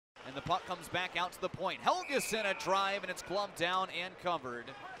And the puck comes back out to the point. Helgeson a drive, and it's gloved down and covered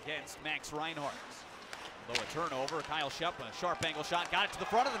against Max Reinhardt. Low a turnover. Kyle Shep, a sharp angle shot, got it to the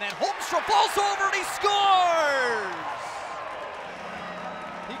front of the net. Holmstrom falls over and he scores!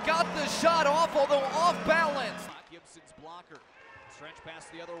 He got the shot off, although off balance. Gibson's blocker. Stretch pass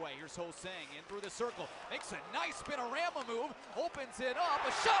the other way. Here's Ho-Sang in through the circle. Makes a nice spinorama move. Opens it up.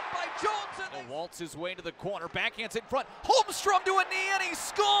 A shot by Jones. And waltz his way to the corner. Backhands in front. Holmstrom to a knee and he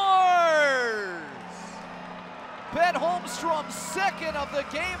scores! Ben Holmstrom, second of the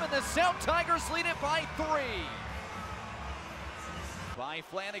game, and the South Tigers lead it by 3. By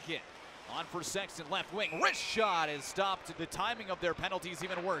Flanagan. On for Sexton, left wing. Wrist shot is stopped. The timing of their penalties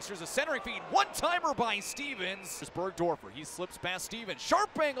even worse. Here's a centering feed. One-timer by Stevens. Here's Bergdorfer. He slips past Stevens.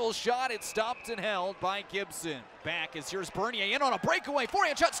 Sharp angle shot. It's stopped and held by Gibson. Back as here's Bernier in on a breakaway.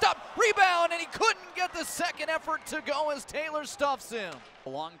 Forehand shot. Stop. Rebound. And he couldn't get the second effort to go as Taylor stuffs him.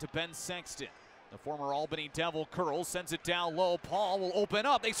 Along to Ben Sexton. The former Albany Devil curls. Sends it down low. Paul will open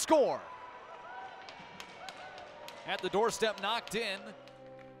up. They score. At the doorstep, knocked in.